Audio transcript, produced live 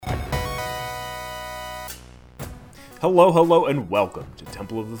Hello, hello, and welcome to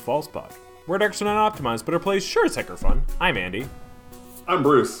Temple of the False Pod. We're Dexter and Optimized, but our plays sure as heck are fun. I'm Andy. I'm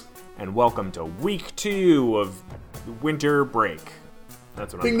Bruce. And welcome to week 2 of winter break.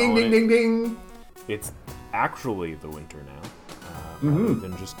 That's what ding, I'm ding, calling ding, it. ding, ding. It's actually the winter now, rather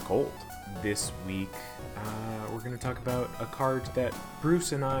than just cold. This week, we're going to talk about a card that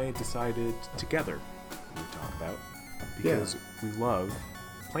Bruce and I decided together we would talk about because we love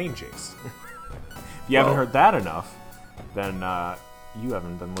Plane Chase. If you haven't heard that enough, then you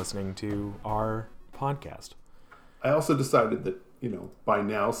haven't been listening to our podcast. I also decided that, by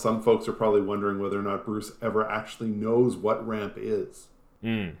now some folks are probably wondering whether or not Bruce ever actually knows what ramp is.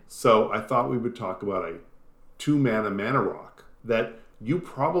 So I thought we would talk about a 2-mana rock that you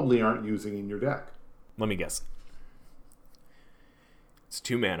probably aren't using in your deck. Let me guess. It's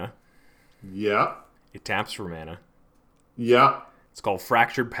 2 mana. Yeah. It taps for mana. Yeah. It's called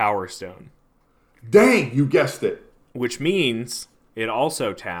Fractured Powerstone. Dang, you guessed it. Which means it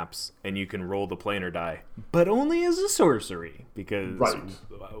also taps and you can roll the planar die, but only as a sorcery. Because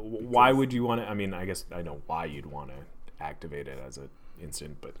why would you want to? I mean, I guess I know why you'd want to activate it as an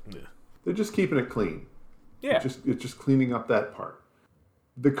instant, but they're just keeping it clean. Yeah. It's just cleaning up that part.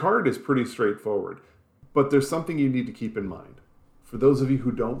 The card is pretty straightforward, but there's something you need to keep in mind. For those of you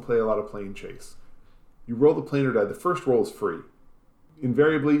who don't play a lot of Plane Chase, you roll the planar die. The first roll is free.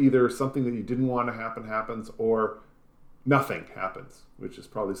 Invariably, either something that you didn't want to happen happens, or nothing happens, which is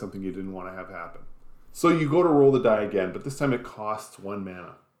probably something you didn't want to have happen. So you go to roll the die again, but this time it costs 1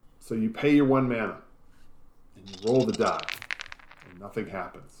 mana. So you pay your 1 mana, and you roll the die, and nothing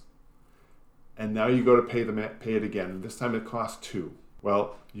happens. And now you go to pay it again, and this time it costs 2.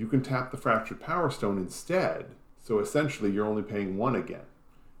 Well, you can tap the Fractured Powerstone instead, so essentially you're only paying 1 again,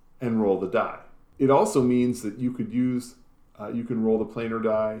 and roll the die. It also means that you could use... you can roll the planar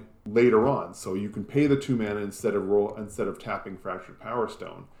die later on, so you can pay the 2 mana instead of tapping Fractured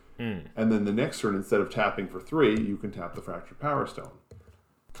Powerstone. And then the next turn, instead of tapping for 3, you can tap the Fractured Powerstone.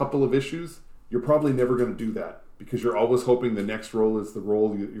 Couple of issues: you're probably never going to do that because you're always hoping the next roll is the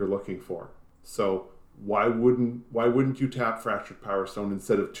roll you're looking for. So why wouldn't you tap Fractured Powerstone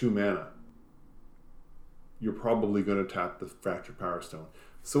instead of 2 mana? You're probably going to tap the Fractured Powerstone.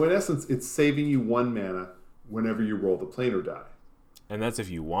 So in essence, it's saving you 1 mana whenever you roll the planar die. And that's if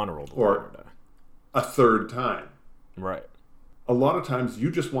you want to roll the planar die. A third time. Right. A lot of times you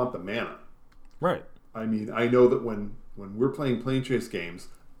just want the mana. Right. I mean, I know that when we're playing Plane Chase games,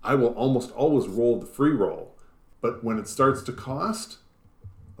 I will almost always roll the free roll. But when it starts to cost,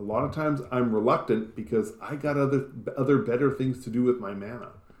 a lot of times I'm reluctant because I got other better things to do with my mana.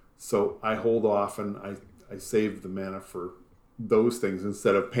 So I hold off and I save the mana for those things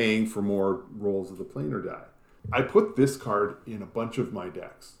instead of paying for more rolls of the planar die. I put this card in a bunch of my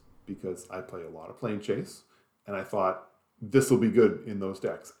decks because I play a lot of Plane Chase, and I thought this will be good in those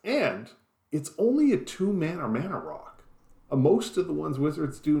decks. And it's only a 2 mana rock. Most of the ones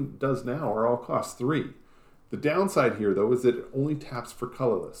Wizards does now are all cost 3. The downside here, though, is that it only taps for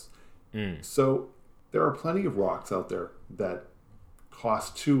colorless. So there are plenty of rocks out there that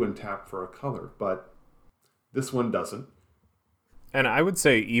cost 2 and tap for a color, but this one doesn't. And I would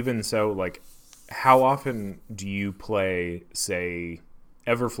say, even so, like, how often do you play, say,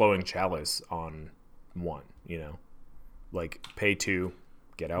 Everflowing Chalice on 1, Like, pay 2,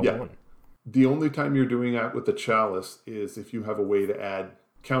 get out 1. The only time you're doing that with the Chalice is if you have a way to add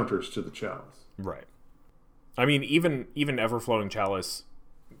counters to the Chalice. Right. I mean, even Everflowing Chalice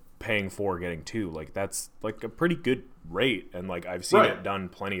paying 4, getting 2, like, that's, like, a pretty good rate. And, like, I've seen it done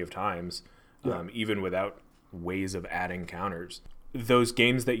plenty of times, even without ways of adding counters. Those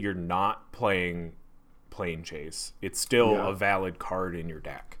games that you're not playing Plane Chase, it's still a valid card in your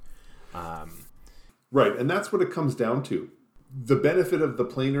deck. Right, and that's what it comes down to. The benefit of the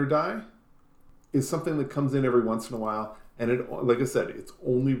planar die is something that comes in every once in a while, and it, like I said, it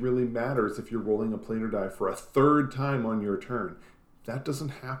only really matters if you're rolling a planar die for a third time on your turn. That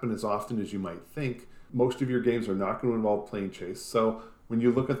doesn't happen as often as you might think. Most of your games are not going to involve Plane Chase, so when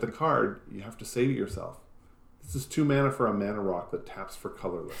you look at the card, you have to say to yourself, this is 2 mana for a mana rock that taps for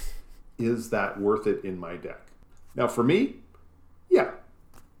colorless. Is that worth it in my deck? Now, for me, yeah,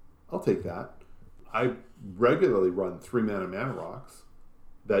 I'll take that. I regularly run 3 mana rocks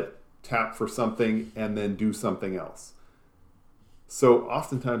that tap for something and then do something else. So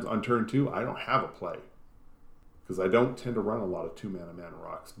oftentimes on turn 2, I don't have a play because I don't tend to run a lot of 2 mana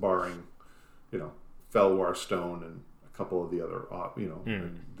rocks, barring, Felwar Stone and a couple of the other,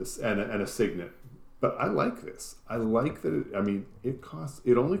 this and a Signet. But I like this. I like that.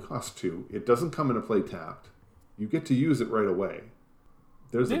 It only costs 2. It doesn't come into play tapped. You get to use it right away.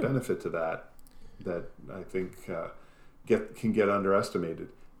 There's a benefit to that I think can get underestimated.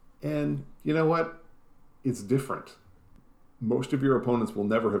 And you know what? It's different. Most of your opponents will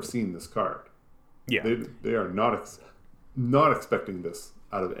never have seen this card. Yeah. They are not expecting this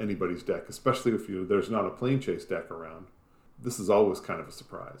out of anybody's deck, especially if there's not a plane chase deck around. This is always kind of a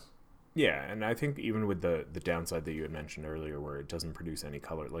surprise. Yeah, and I think even with the downside that you had mentioned earlier where it doesn't produce any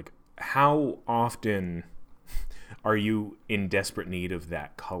color, like how often are you in desperate need of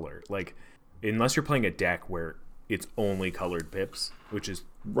that color? Like, unless you're playing a deck where it's only colored pips, which is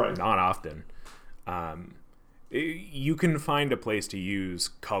not often, you can find a place to use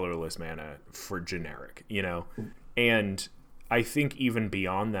colorless mana for generic, you know? And I think even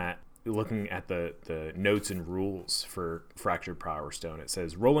beyond that, looking at the notes and rules for Fractured Powerstone, it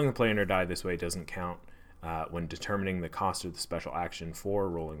says rolling the planar die this way doesn't count when determining the cost of the special action for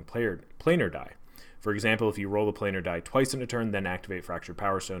rolling planar die. For example, if you roll the planar die twice in a turn, then activate Fractured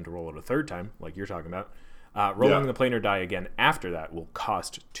Powerstone to roll it a third time, like you're talking about, rolling the planar die again after that will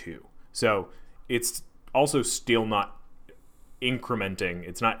cost 2. So it's also still not incrementing.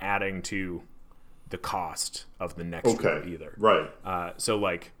 It's not adding to the cost of the next roll either. Right. So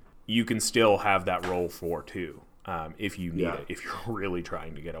like you can still have that roll for 2 if you need it, if you're really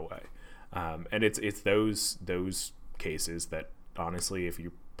trying to get away. And it's those cases that honestly, if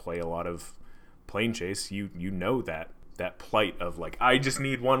you play a lot of plane chase, you know that plight of like, I just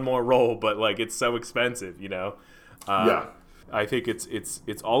need one more roll, but like it's so expensive, you know? I think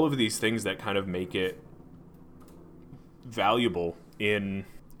it's all of these things that kind of make it valuable in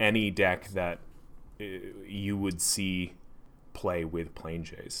any deck that you would see play with plane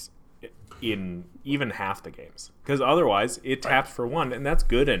chase in even half the games, because otherwise it taps for 1, and that's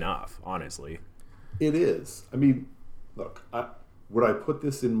good enough, honestly. It is. I mean, look, would I put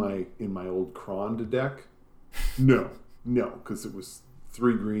this in my old Krond deck? No, because it was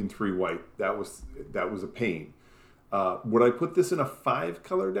 3 green, 3 white. That was a pain. Would I put this in a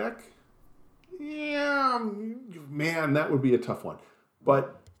 5-color deck? Yeah, man, that would be a tough one.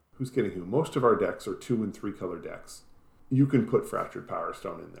 But who's kidding who? Most of our decks are 2 and 3 color decks. You can put Fractured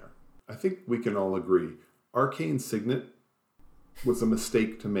Powerstone in there. I think we can all agree Arcane Signet was a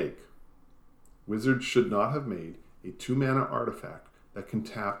mistake to make. Wizards should not have made a 2-mana artifact that can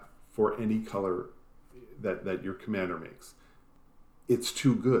tap for any color that your commander makes. It's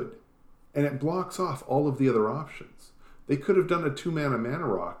too good. And it blocks off all of the other options. They could have done a 2-mana mana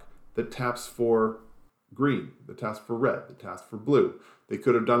rock that taps for green, that taps for red, that taps for blue. They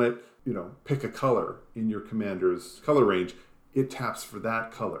could have done it, pick a color in your commander's color range. It taps for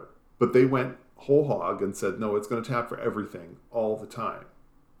that color. But they went whole hog and said, no, it's going to tap for everything all the time.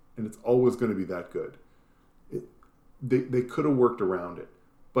 And it's always going to be that good. They could have worked around it.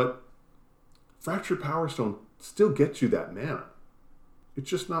 But Fractured Powerstone still gets you that mana. It's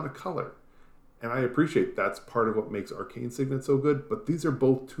just not a color. And I appreciate that's part of what makes Arcane Signet so good, but these are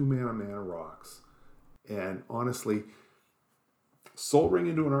both 2-mana mana rocks. And honestly, Soul Ring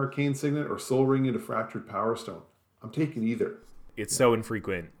into an Arcane Signet or Soul Ring into Fractured Powerstone, I'm taking either. It's so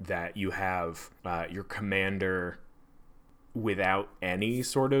infrequent that you have your commander without any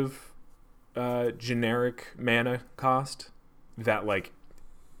sort of generic mana cost, that like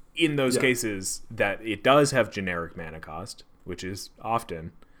in those cases that it does have generic mana cost, which is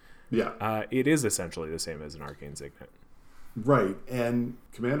often, it is essentially the same as an Arcane Signet. Right, and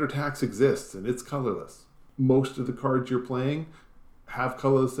Commander Tax exists, and it's colorless. Most of the cards you're playing have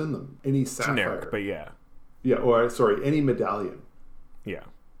colorless in them. Any Sapphire. Generic, but any Medallion. Yeah.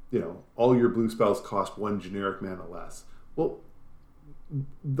 All your blue spells cost 1 generic mana less. Well,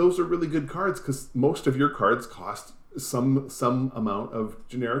 those are really good cards because most of your cards cost some amount of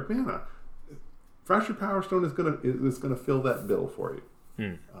generic mana. Fractured Powerstone is gonna fill that bill for you.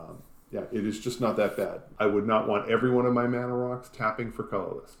 It is just not that bad. I would not want every one of my mana rocks tapping for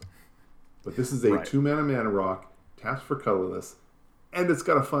colorless, but this is a 2-mana mana rock, taps for colorless, and it's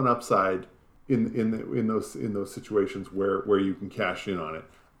got a fun upside in those situations where you can cash in on it.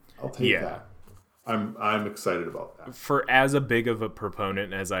 I'll take that. I'm excited about that. For as a big of a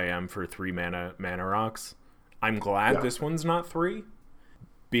proponent as I am for 3-mana mana rocks, I'm glad this one's not 3,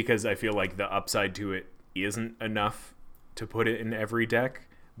 because I feel like the upside to it isn't enough to put it in every deck.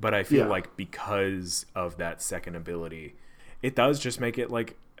 But I feel like because of that second ability, it does just make it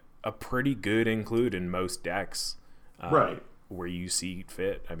like a pretty good include in most decks, where you see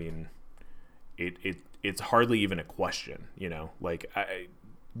fit. I mean, it's hardly even a question, Like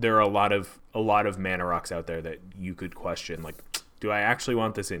there are a lot of mana rocks out there that you could question, like, do I actually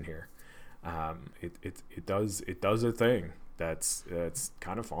want this in here? It does a thing that's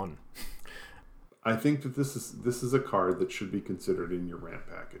kind of fun. I think that this is a card that should be considered in your ramp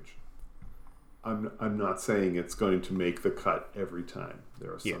package. I'm not saying it's going to make the cut every time.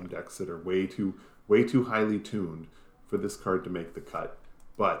 There are some decks that are way too highly tuned for this card to make the cut,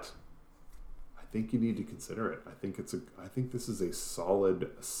 but I think you need to consider it. I think this is a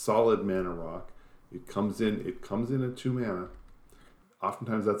solid mana rock. It comes in at 2 mana.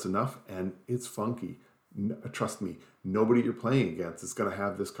 Oftentimes that's enough, and it's funky. Trust me, nobody you're playing against is going to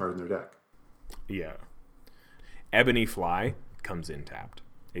have this card in their deck. Yeah. Ebony Fly comes in tapped.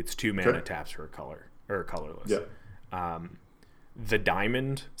 It's 2 mana taps for a color or colorless. Yeah. The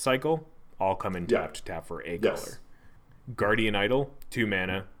Diamond cycle all come in tapped, tap for a color. Guardian Idol, 2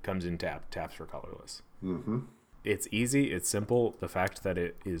 mana, comes in taps for colorless. Mm-hmm. It's easy, it's simple. The fact that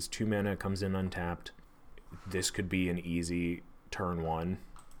it is 2 mana, comes in untapped. This could be an easy turn 1,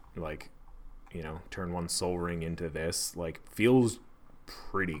 like, turn 1 Soul Ring into this, like, feels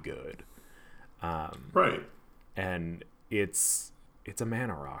pretty good. Right. And it's a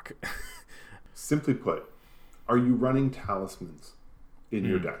mana rock. Simply put, are you running talismans in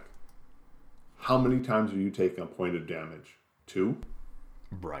your deck? How many times are you taking a point of damage? 2?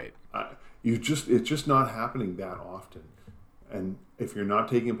 Right. It's just not happening that often. And if you're not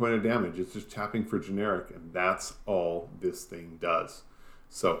taking a point of damage, it's just tapping for generic, and that's all this thing does.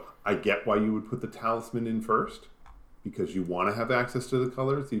 So I get why you would put the talisman in first, because you want to have access to the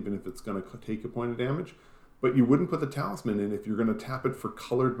colors, even if it's going to take a point of damage. But you wouldn't put the talisman in if you're going to tap it for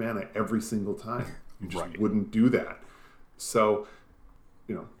colored mana every single time. You just wouldn't do that. So,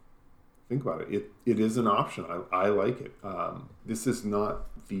 think about it. It is an option. I like it. This is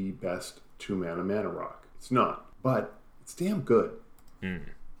not the best 2 mana rock. It's not. But it's damn good.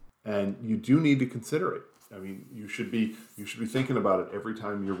 And you do need to consider it. I mean, you should be thinking about it every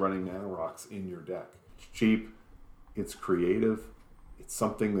time you're running mana rocks in your deck. It's cheap. It's creative. It's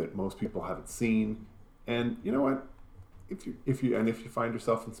something that most people haven't seen. And you know what? If you find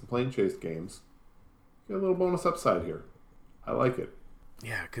yourself in some plane chase games, you get a little bonus upside here. I like it.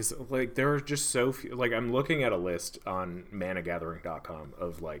 Yeah, because there are just so few. I'm looking at a list on managathering.com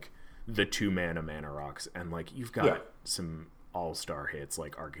of the 2 mana rocks, and you've got some all-star hits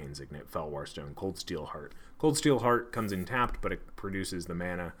like Arcane Signet, Powerstone, Cold Steel Heart. Cold Steel Heart comes in tapped, but it produces the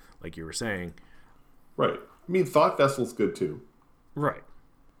mana, like you were saying. Right. I mean, Thought Vessel's good too. Right.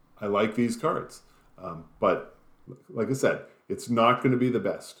 I like these cards. But like I said, it's not going to be the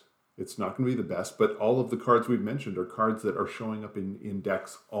best. It's not going to be the best, but all of the cards we've mentioned are cards that are showing up in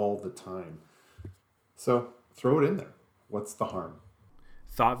decks all the time. So throw it in there. What's the harm?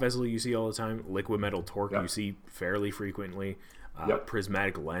 Thought Vessel you see all the time. Liquid Metal Torque you see fairly frequently.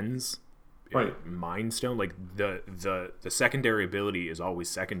 Prismatic Lens. Right. Mind Stone. The secondary ability is always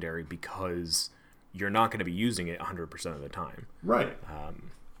secondary because you're not going to be using it 100% of the time. Right.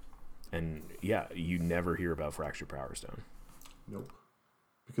 And you never hear about Fractured Powerstone. Nope.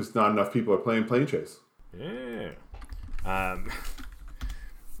 Because not enough people are playing Plane Chase. Yeah.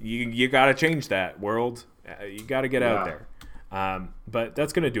 You got to change that, world. You got to get out there. But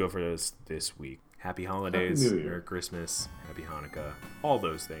that's going to do it for us this week. Happy holidays, Happy New Year. Merry Christmas, Happy Hanukkah, all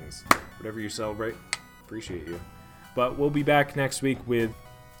those things. Whatever you celebrate, appreciate you. But we'll be back next week with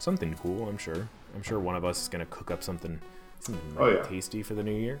something cool, I'm sure. I'm sure one of us is going to cook up something really tasty for the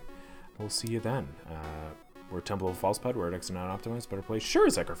new year. We'll see you then. We're Temple of Falsepod. We're at X and Not Optimized. Better place. Sure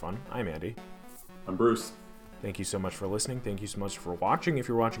as heck are fun. I'm Andy. I'm Bruce. Thank you so much for listening. Thank you so much for watching. If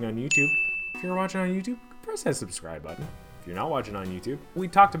you're watching on YouTube, press that subscribe button. If you're not watching on YouTube, we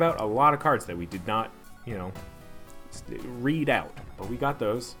talked about a lot of cards that we did not, read out. But we got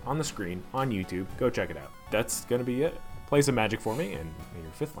those on the screen on YouTube. Go check it out. That's going to be it. Play some Magic for me, and may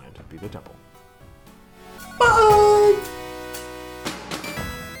your 5th land be the temple. Bye!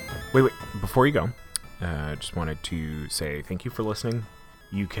 Wait. Before you go, I just wanted to say thank you for listening.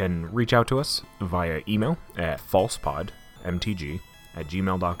 You can reach out to us via email at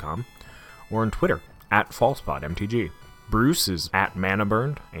falsepodmtg@gmail.com or on Twitter @falsepodmtg. Bruce is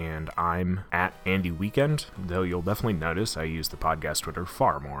 @manaburned, and I'm @AndyWeekend, though you'll definitely notice I use the podcast Twitter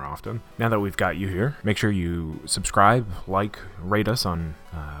far more often. Now that we've got you here, make sure you subscribe, rate us on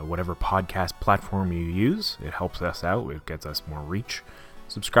whatever podcast platform you use. It helps us out. It gets us more reach.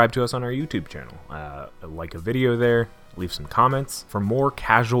 Subscribe to us on our YouTube channel. Like a video there. Leave some comments for more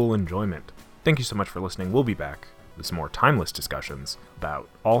casual enjoyment. Thank you so much for listening. We'll be back with some more timeless discussions about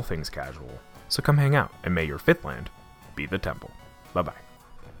all things casual. So come hang out, and may your 5th land be the temple. Bye-bye.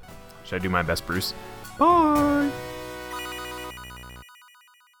 Should I do my best, Bruce? Bye!